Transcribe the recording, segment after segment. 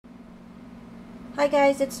Hi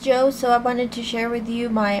guys, it's Joe. So I wanted to share with you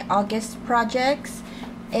my August projects,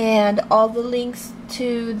 and all the links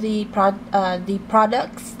to the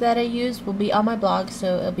products that I use will be on my blog,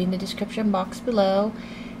 so it'll be in the description box below.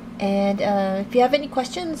 And if you have any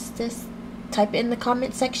questions, just type it in the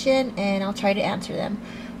comment section and I'll try to answer them.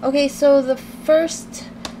 Okay, so the first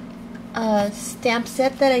stamp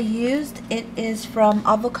set that I used, it is from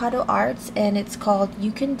Avocado Arts and it's called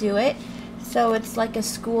You Can Do It. So it's like a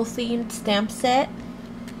school themed stamp set,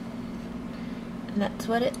 and that's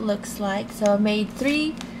what it looks like. So I made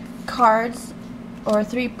 3 cards or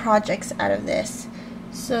 3 projects out of this.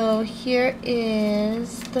 So here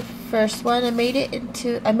is the first one. I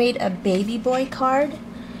made a baby boy card,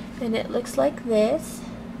 and it looks like this.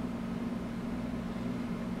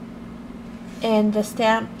 And the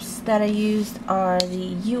stamps that I used are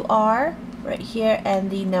the UR right here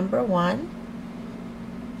and the number 1.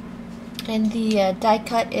 And the die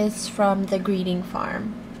cut is from the Greeting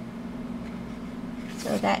Farm.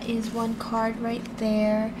 So that is one card right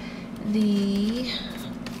there. The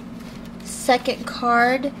second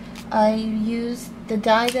card, the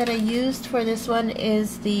die that I used for this one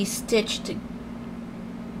is the stitched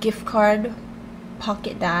gift card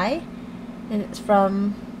pocket die, and it's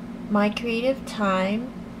from My Creative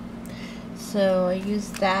Time. So I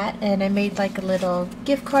used that, and I made like a little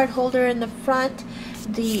gift card holder in the front.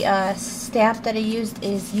 The stamp that I used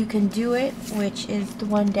is You Can Do It, which is the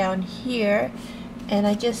one down here, and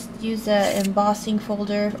I just used an embossing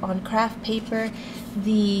folder on craft paper.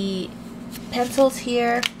 The pencils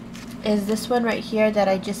here is this one right here that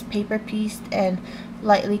I just paper pieced and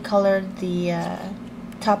lightly colored the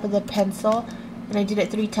top of the pencil, and I did it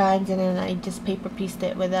 3 times, and then I just paper pieced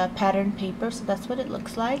it with a pattern paper. So that's what it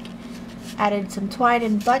looks like. Added some twine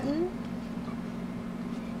and button,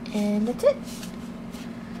 and that's it.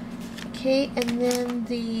 Okay, and then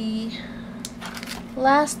the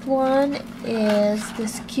last one is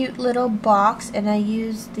this cute little box, and I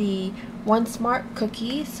used the One Smart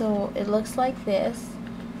cookie, so it looks like this.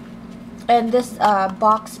 And this this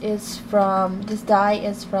die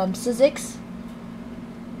is from Sizzix,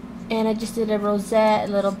 and I just did a rosette,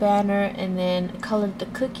 a little banner, and then colored the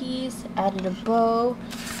cookies, added a bow.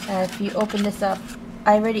 If you open this up,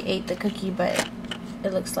 I already ate the cookie, but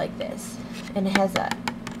it looks like this, and it has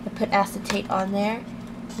I put acetate on there,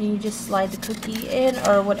 and you just slide the cookie in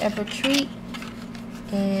or whatever treat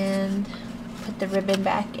and put the ribbon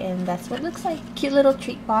back, and that's what it looks like. Cute little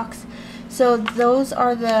treat box. So those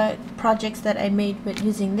are the projects that I made with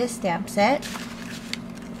using this stamp set.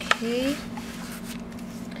 Okay,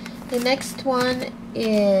 the next one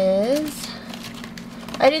is,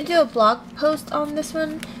 I didn't do a blog post on this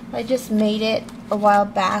one, I just made it a while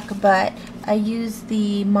back, but I used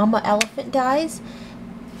the Mama Elephant dies.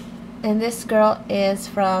 And this girl is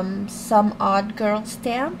from Some Odd Girl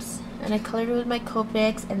Stamps, and I colored it with my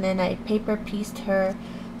Copics, and then I paper pieced her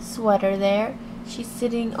sweater there. She's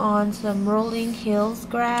sitting on some rolling hills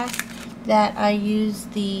grass that I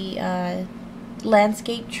used the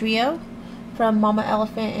Landscape Trio from Mama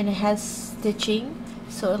Elephant, and it has stitching,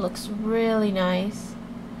 so it looks really nice.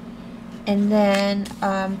 And then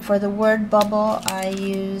for the word bubble, I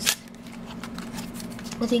used,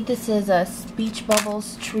 I think this is a Beach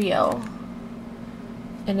Bubbles Trio,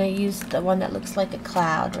 and I used the one that looks like a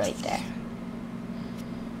cloud right there.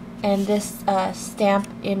 And this stamp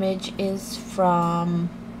image is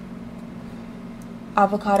from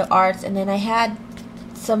Avocado Arts, and then I had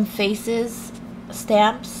some faces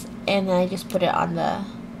stamps, and I just put it on the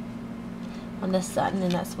sun,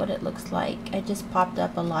 and that's what it looks like. I just popped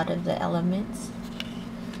up a lot of the elements.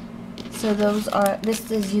 So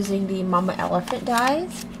this is using the Mama Elephant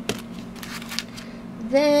dies.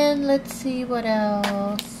 Then let's see what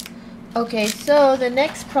else. Okay, so the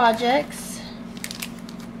next projects,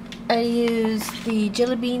 I used the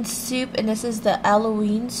Jelly Bean Soup, and this is the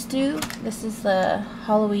Halloween stew. This is the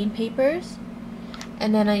Halloween papers.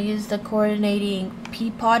 And then I used the coordinating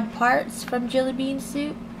pea pod parts from Jelly Bean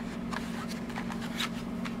Soup.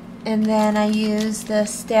 And then I used the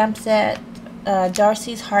stamp set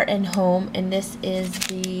Darcy's Heart and Home, and this is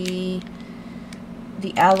the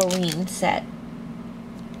Halloween set.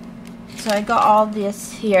 So I got all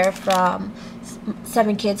this here from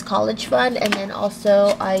 7 Kids College Fund, and then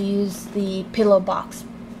also I used the Pillow Box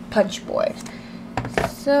punch board.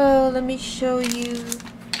 So let me show you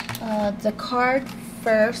the card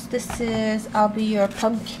first. This is I'll Be Your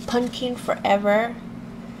Pumpkin Forever.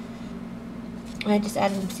 I just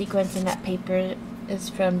added some sequins, and that paper is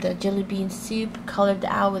from the Jelly Bean Soup, colored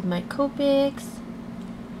out with my Copics.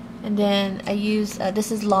 And then I use,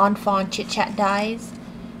 this is Lawn Fawn Chit Chat dies,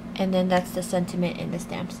 and then that's the sentiment in the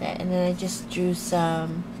stamp set. And then I just drew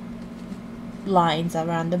some lines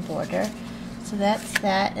around the border. So that's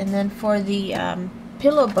that. And then for the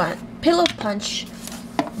pillow punch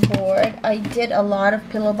board, I did a lot of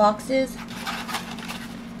pillow boxes,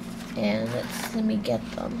 and let me get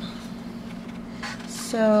them.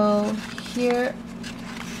 So here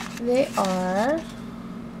they are,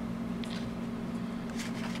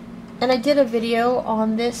 and I did a video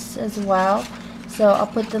on this as well, so I'll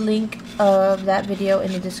put the link of that video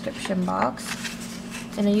in the description box.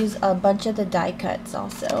 And I use a bunch of the die cuts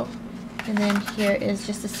also. And then here is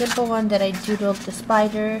just a simple one that I doodled the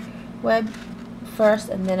spider web first,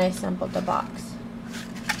 and then I assembled the box.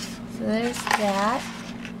 So there's that.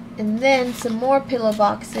 And then some more pillow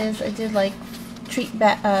boxes. I did like treat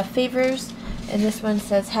favors, and this one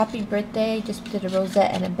says happy birthday. Just did a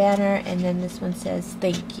rosette and a banner, and then this one says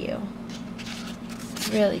thank you.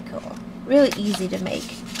 Really cool, really easy to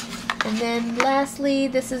make. And then lastly,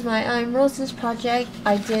 this is my I'm Roses project.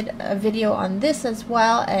 I did a video on this as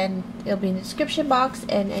well, and it'll be in the description box.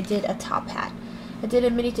 And I did a top hat. I did a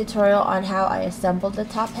mini tutorial on how I assembled the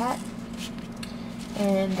top hat,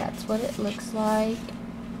 and that's what it looks like.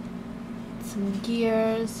 Some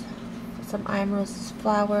gears, some I'm Roses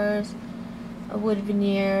flowers, a wood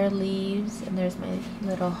veneer, leaves, and there's my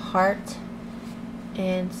little heart,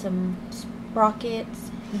 and some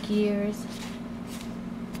sprockets, gears.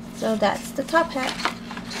 So that's the top hat.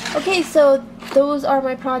 Okay, so those are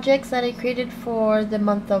my projects that I created for the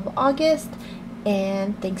month of August,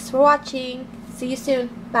 and thanks for watching. See you soon.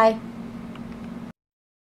 Bye.